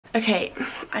Okay,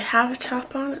 I have a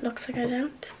top on. It looks like I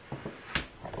don't.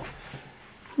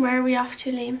 Where are we off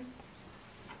to, Liam?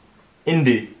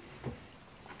 Indy.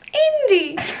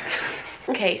 Indy!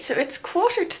 Okay, so it's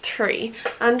 3:15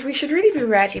 and we should really be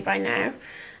ready by now.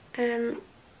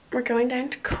 We're going down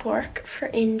to Cork for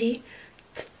Indy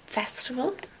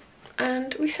Festival.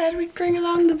 And we said we'd bring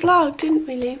along the vlog, didn't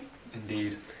we, Liam?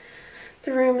 Indeed.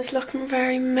 The room is looking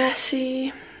very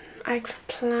messy. Outfit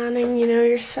planning, you know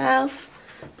yourself.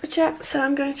 But yeah, so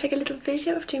I'm going to take a little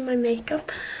video of doing my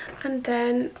makeup and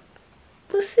then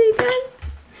we'll see then.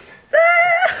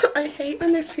 I hate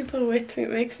when there's people with me, it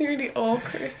makes me really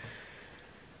awkward.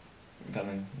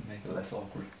 Gonna make it less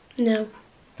awkward. No.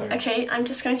 Sorry. Okay, I'm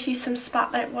just going to use some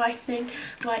spotlight whitening,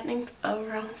 oh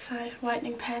wrong side,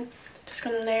 whitening pen. Just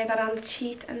going to layer that on the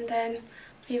teeth and then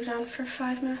leave it on for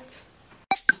 5 minutes.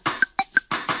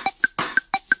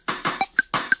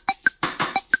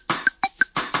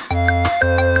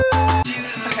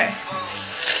 Okay.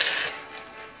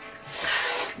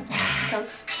 Done.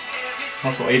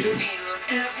 That's what I do.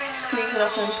 Just squeeze it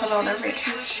up and put it all over your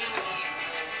teeth.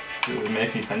 It would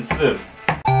make me sensitive.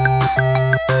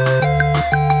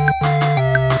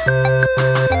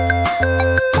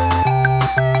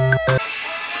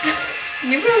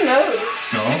 You don't know.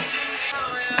 No.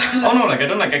 Oh no, like I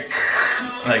don't like a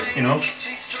like, you know.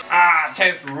 Ah, it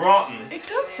tastes rotten. It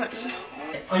doesn't.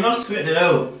 I'm not spitting it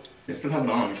out. I still have it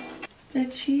on. They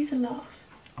cheese a lot.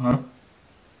 Huh?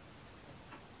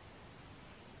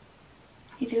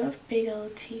 You do have big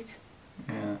old teeth.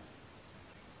 Yeah.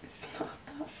 It's not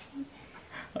that funny.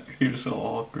 You're so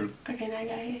awkward. Okay, now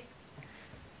got you.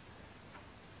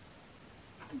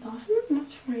 The bottom is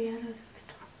much more yellow than the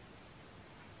top.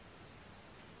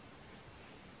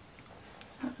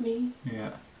 Is that me?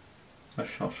 Yeah. That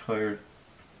shot's fired.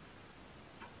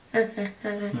 Right,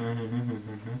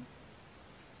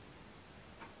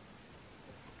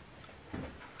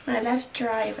 let it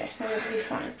dry a bit, then it'll be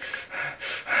fine.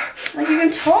 Like, you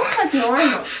can talk like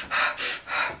normal.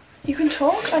 You can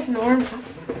talk like normal.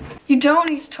 You don't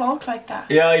need to talk like that.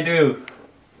 Yeah, I do.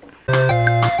 No,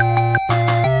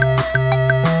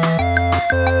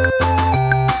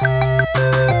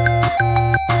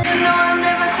 I'm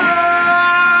never home.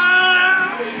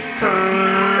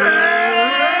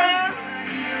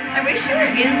 I wish you were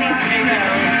in these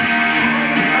videos.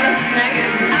 Oh, now you're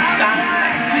just gonna stand.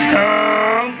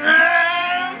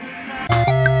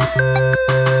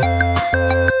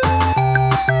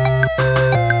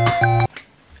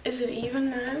 Is it even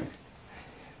now?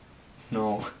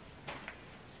 No.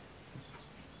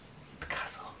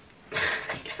 Picasso.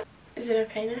 Is it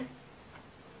okay now?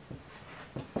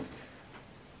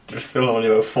 There's still only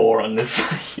about 4 on this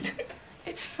side.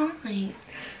 It's fine.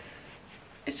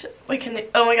 It's. Wait, can they?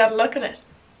 Oh my god, look at it.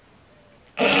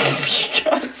 You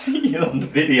can't see it on the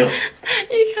video.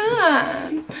 You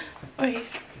can. Wait.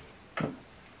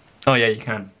 Oh yeah, you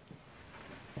can.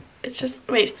 It's just.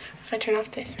 Wait. If I turn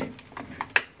off this.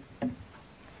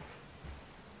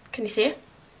 Can you see it?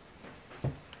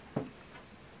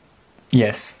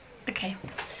 Yes. Okay.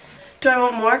 Do I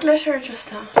want more glitter or just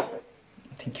that?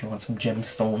 I think you want some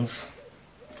gemstones.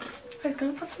 I was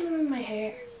gonna put some in my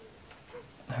hair.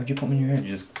 How'd you put them in your hair? You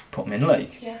just put them in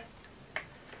like? Yeah.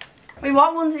 Wait,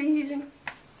 what ones are you using?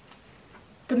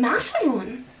 The massive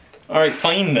one? Alright,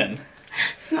 fine then.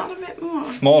 It's not a bit more.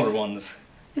 Smaller ones.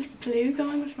 Is blue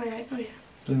going with my eye? Oh yeah.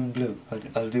 Blue and blue.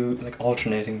 I'll do like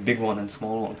alternating big one and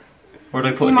small one. Where do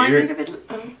I put You it might here? need a bit.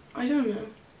 Oh, I don't know.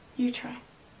 You try.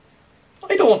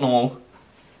 I don't know.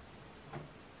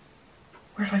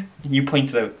 Where do I? You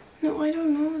pointed out. No, I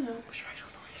don't know though. Sure, I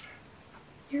don't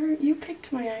know either. You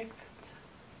picked my outfit.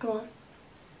 Go on.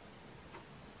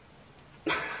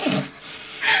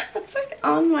 That's like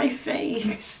on my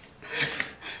face.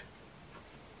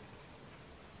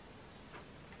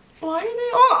 Why are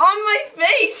they all on my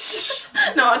face?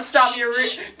 No, stop.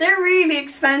 They're really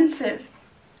expensive.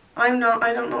 I'm not.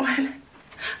 I don't know.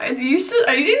 Are you doing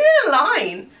it in a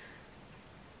line?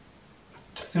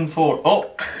 Just doing 4.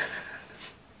 Oh!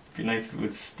 Be nice if it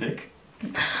would stick.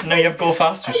 Now you have go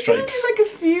faster stripes. I do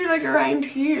like a few like around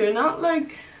here, not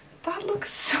like that looks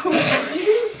so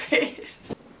stupid.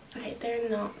 Okay, they're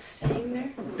not staying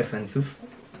there. Offensive.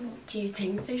 Do you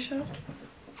think they should?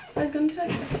 I was gonna do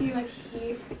like a few like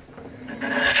here.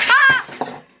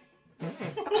 Ah!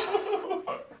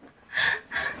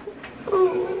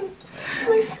 Oh,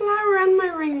 my flower and my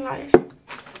ring light.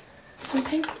 Some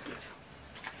pink ones.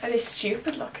 Are they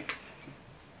stupid looking?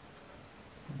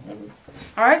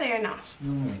 Are they or not?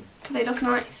 No. Do they look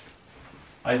nice?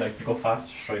 I like the go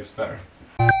faster stripes better.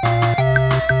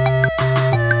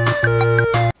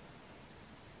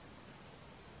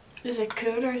 Is it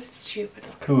cool or is it stupid?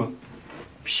 It's cool.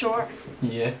 Sure.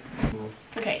 Yeah.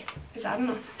 Okay, is that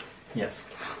enough? Yes.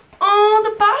 Oh,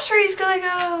 the battery's gonna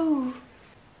go!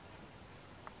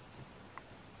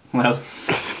 Well.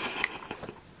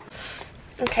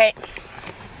 Okay.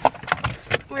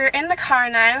 We're in the car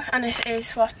now and it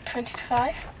is what, 20 to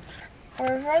 5?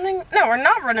 We're running, no we're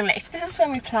not running late, this is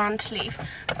when we plan to leave.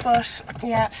 But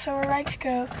yeah, so we're ready to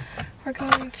go. We're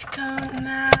going to go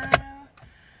now.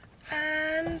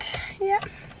 And yeah,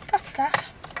 that's that.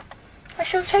 I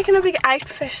should have taken a big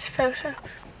outfit photo.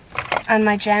 And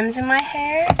my gems in my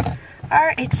hair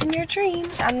are It's in Your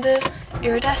Dreams, and the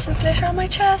iridescent glitter on my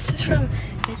chest is from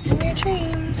It's in Your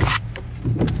Dreams.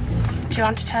 Do you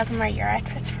want to tell them where your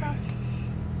outfit's from?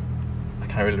 I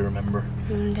can't really remember.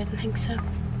 Didn't think so.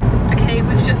 Okay,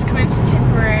 we've just come into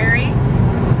Tipperary,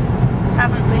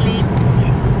 haven't we, Liam?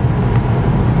 Yes.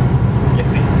 Yes,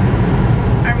 see.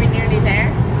 Are we nearly there?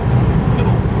 No.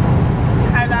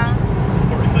 How long?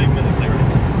 45 minutes, I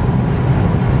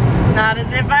reckon. Not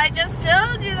as if I just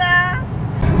told you that.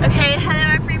 Okay,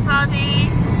 hello everybody.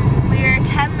 We are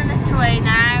 10 minutes away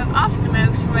now, off the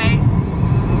motorway.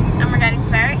 And we're getting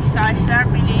very excited,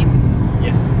 aren't we, Liam?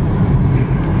 Yes.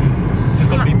 It's just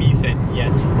gonna be me saying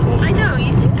yes for the whole I know,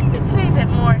 you think you could say a bit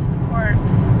more to the poor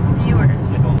viewers.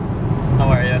 How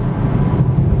are you?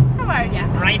 How are ya?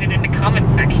 Write it in the comment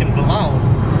section below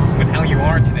with how you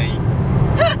are today.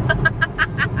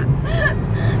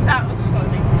 That was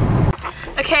funny.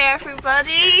 Okay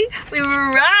everybody, we've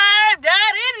arrived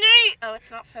at Indy! Oh,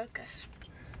 it's not focused.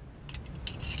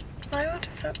 I want to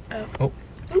focus. Oh. Oh.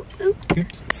 Oop, oop.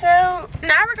 Oops. So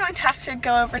now we're going to have to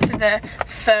go over to the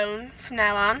phone from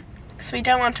now on. So we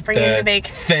don't want to bring in the big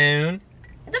phone.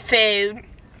 The phone.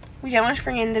 We don't want to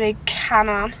bring in the big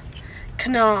Canon.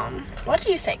 What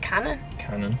do you say, Canon?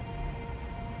 Canon.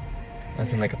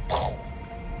 As in like a.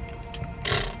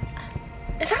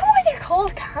 Is that why they're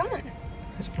called Canon?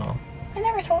 I don't know. I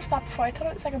never thought of that before. I thought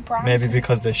it was like a brand. Maybe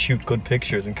because they shoot good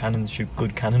pictures and Canons shoot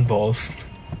good cannonballs.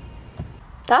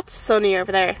 That's sunny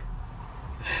over there.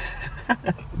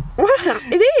 What?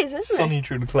 It is, isn't Sunny it?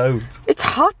 through the clouds. It's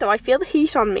hot though. I feel the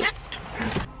heat on me.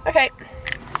 Okay.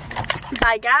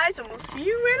 Bye guys, and we'll see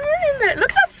you when we're in there.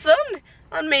 Look at that sun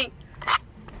on me.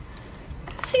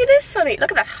 See, it is sunny.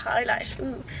 Look at that highlight.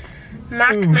 Ooh.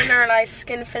 MAC Mineralized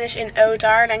Skin Finish in Oh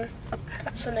Darling.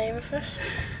 That's the name of it.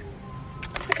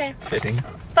 Okay. Fitting.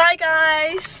 Bye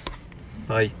guys.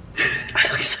 Bye.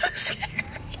 I look so scared.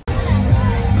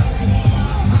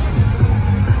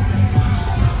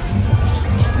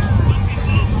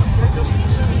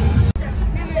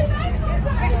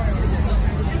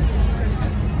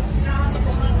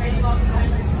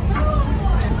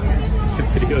 The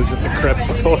video is just a crap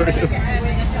tutorial.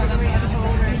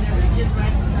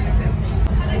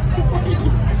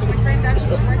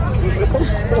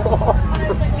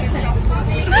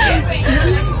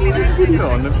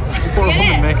 On the poor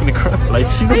woman making a crap, like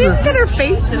she's under. Look at her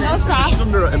face in it. She's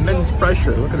under immense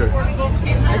pressure. Look at her.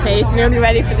 Okay, it's nearly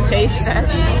ready for the taste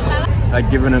test. I'd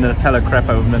given a Nutella crepe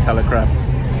out of Nutella crepe.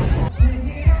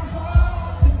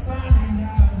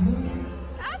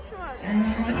 That's one.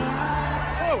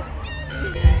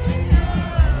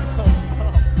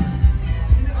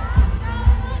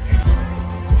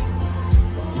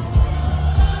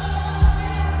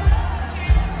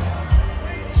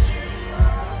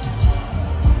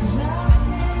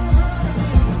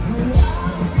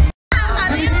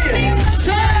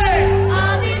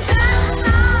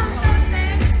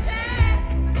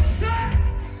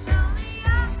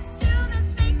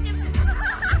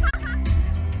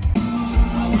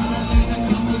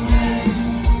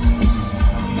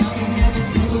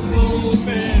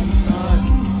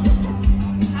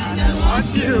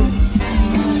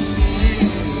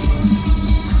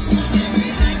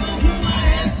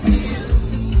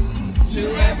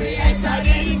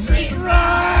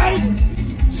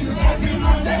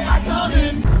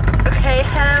 Okay,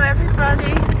 hello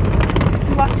everybody.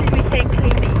 What did we think,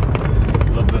 Leamy?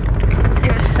 Loved it.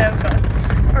 It was so good.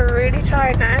 We're really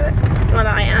tired now. Well,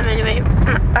 I am anyway.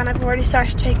 And I've already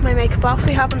started to take my makeup off.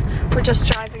 We're just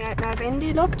driving out now of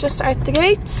Indy. Look, just out the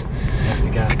gates. Out the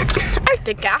gap. Out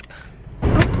the gap.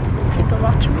 Oh, people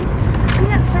watching me. And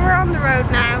yeah, so we're on the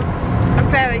road now. A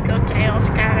very good day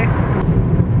altogether.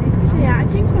 So yeah, I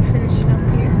think we'll finish it up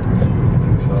here. I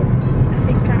think so. I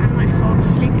think I might fall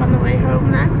asleep on the way home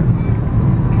now.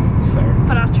 It's fair.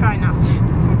 But I'll try not.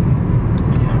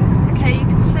 Okay, you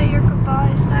can say your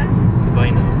goodbyes now.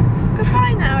 Goodbye now.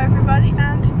 Goodbye now, everybody,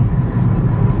 and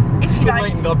if you Good like,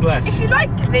 night and God bless. if you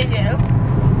liked the video,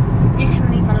 you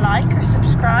can leave a like or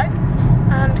subscribe.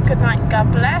 And good night, and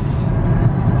God bless.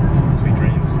 Sweet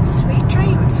dreams. sweet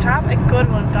dreams. Have a good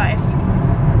one, guys.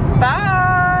 Bye.